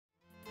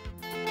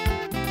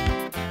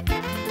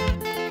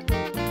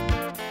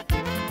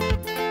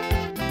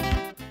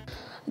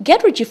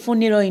Gertrude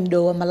Chifuniro in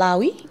Dowa,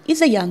 Malawi,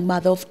 is a young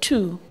mother of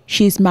 2.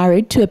 She is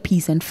married to a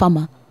peasant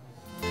farmer.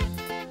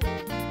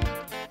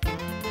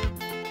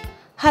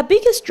 Her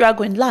biggest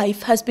struggle in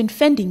life has been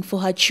fending for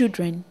her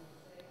children.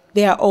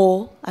 They are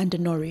all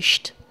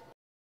undernourished.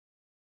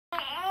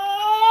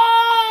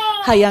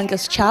 Her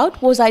youngest child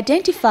was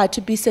identified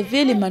to be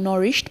severely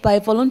malnourished by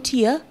a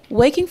volunteer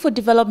working for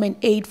development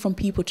aid from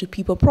People to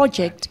People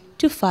project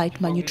to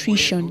fight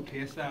malnutrition.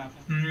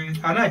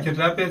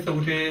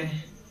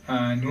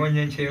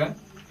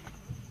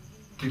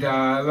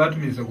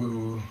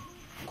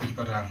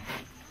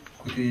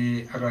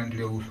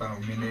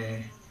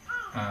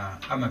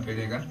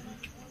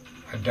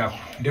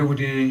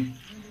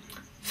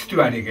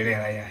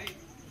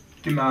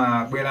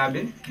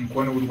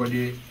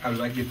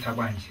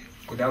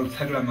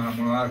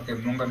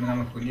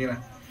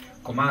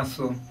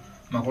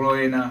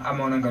 Makoloena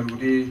amaona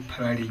ngati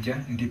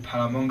paralija ndi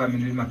palamonga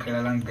mene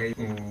makalanga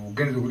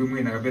ugenze kuti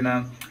mwina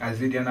kapena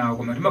azidi anawo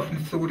koma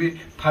timafundisa kuti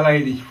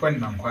palali chifukwa ni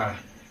mankhwala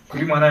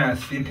kuti mwana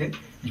asinthe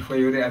chifukwa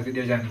yoti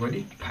azidi achani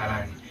kodi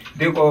palali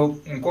ndiko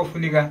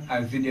nkofunika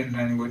azidi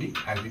ndani kodi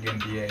azidi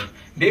ndiyeyo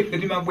ndife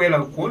timabwera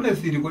kuona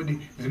zili kodi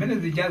zimene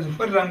zijazo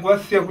fatira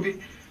ngwasiya kuti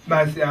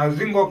basi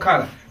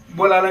azingokhala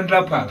bola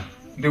landira pala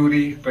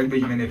ndikuti palibe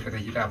chimene ife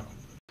tachitapo.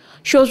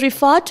 She was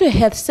referred to a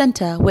health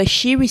center where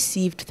she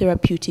received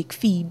therapeutic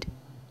feed.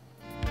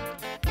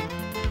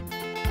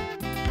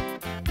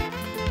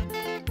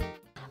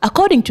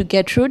 According to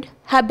Gertrude,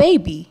 her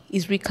baby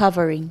is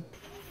recovering.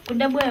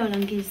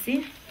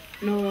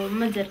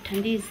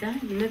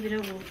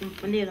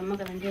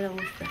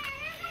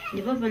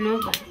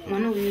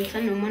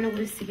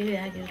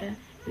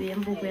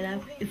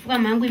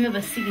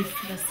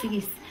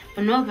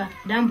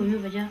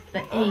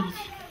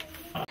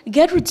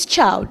 Gertrude's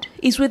child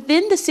is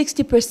within the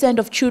 60%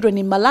 of children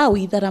in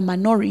Malawi that are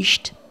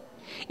malnourished.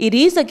 It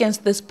is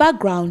against this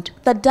background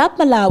that DAPP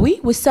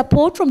Malawi, with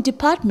support from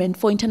Department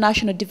for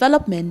International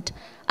Development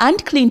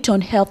and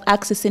Clinton Health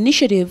Access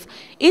Initiative,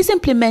 is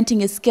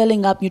implementing a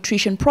scaling up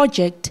nutrition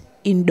project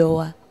in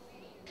Dowa.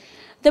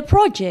 The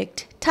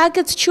project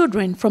targets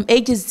children from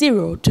ages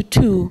 0 to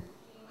 2,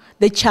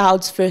 the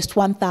child's first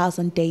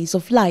 1,000 days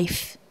of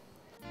life.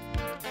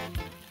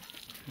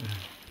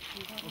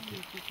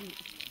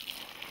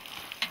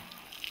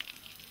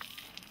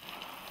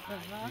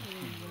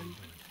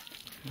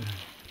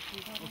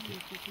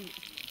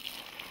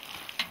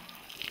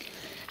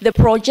 The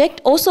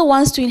project also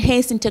wants to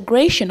enhance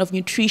integration of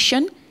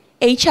nutrition,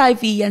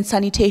 HIV and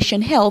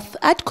sanitation health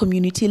at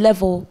community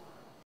level.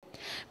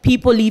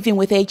 People living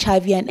with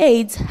HIV and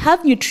AIDS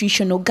have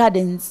nutritional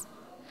gardens.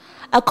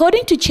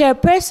 According to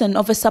chairperson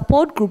of a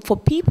support group for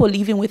people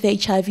living with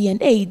HIV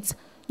and AIDS,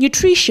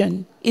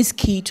 nutrition is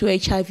key to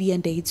HIV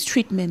and AIDS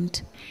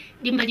treatment.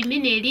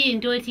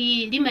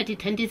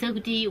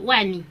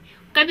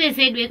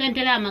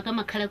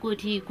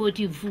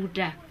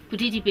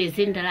 Kuti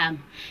tipeze ndalama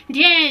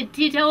ndiye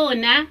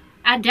titaona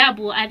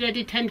adabu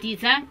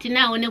atatithandiza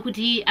tinaona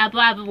kuti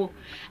apapo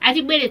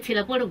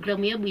atibweretsera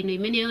program yabwino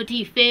imene yoti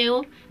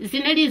ifeyo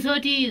zinali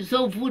zoti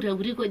zovuta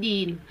kuti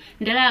kodi ino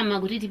ndalama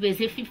kuti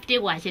tipeze 50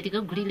 kwacha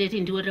tikagulire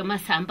tindiwota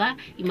masamba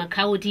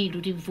imakhawo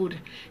titu tivuta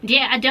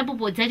ndiye adabu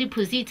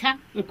podzatiphunzitsa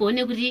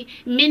nkuone kuti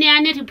mmene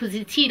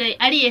anatiphunzitsira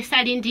aliyense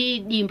ali ndi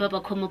dimba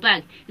pakhomo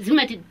pake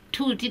zimati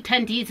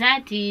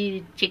tithandiza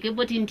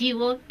tichekepo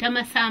tindiwo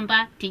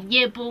tamasamba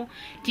tidyepo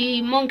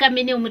timonga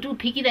mmene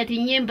umutiuphikira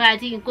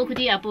tinyembati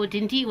nkokuti apo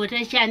tindiwo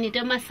tachani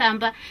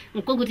tamasamba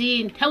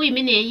nkokuti nthawi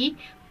imeneyi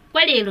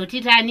kwa lero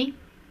titani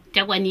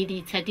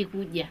takwaniritsa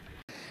tikudya.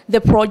 The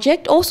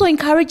project also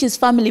encourages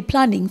family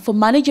planning for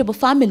manageable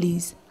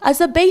families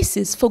as a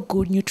basis for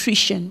good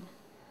nutrition.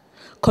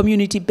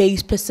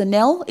 Community-based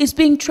personnel is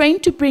being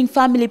trained to bring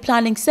family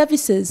planning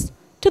services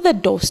to the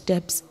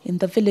doorsteps in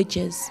the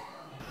villages.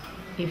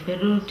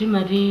 Ifero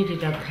timati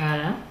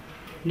titakhala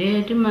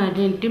ne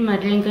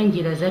timatenga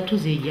njira zathu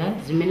zija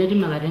zimene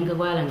timakatenga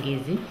kwa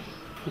alangezi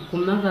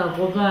kumaka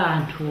kopa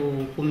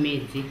anthu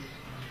kumedzi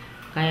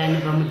kayani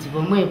pamudzi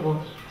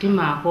pomwepo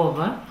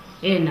timakopa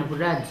ena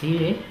kuti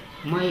adziwe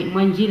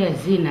mwa njira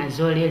zina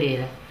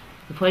zolelera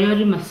ifo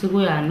yoti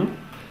masiku yano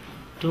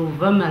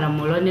tuva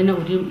malamulo anena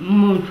kuti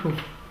munthu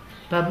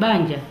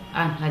pabanja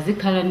anthu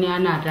azikhala ni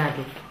ana 3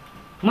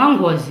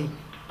 mwangozi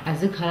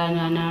azikhala ni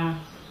ana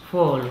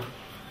 4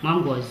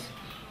 mwangozi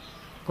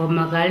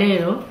koma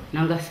kalero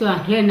nangasi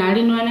anthu ena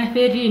ali ni ana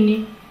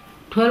 13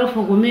 12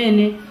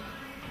 kumene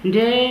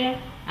nde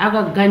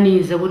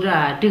akaganiza kuti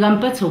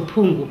tikampatsa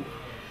uphungu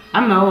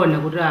amaona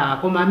kuti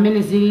koma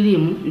amene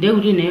zililimu nde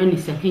kuti nayo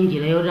nisankhe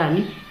njira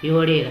yotani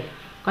yolera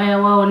kaya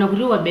waona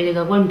kuti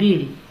wabereka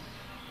kwambiri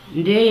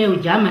ndeye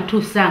uja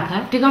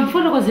amathusankha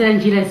tikamfotokozera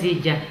njira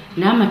zija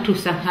na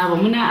amathusankha apo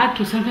muna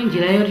athusankha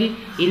njira yoti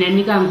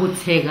inanika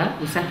ngutseka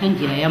usankha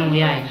njira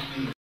yamuyaya.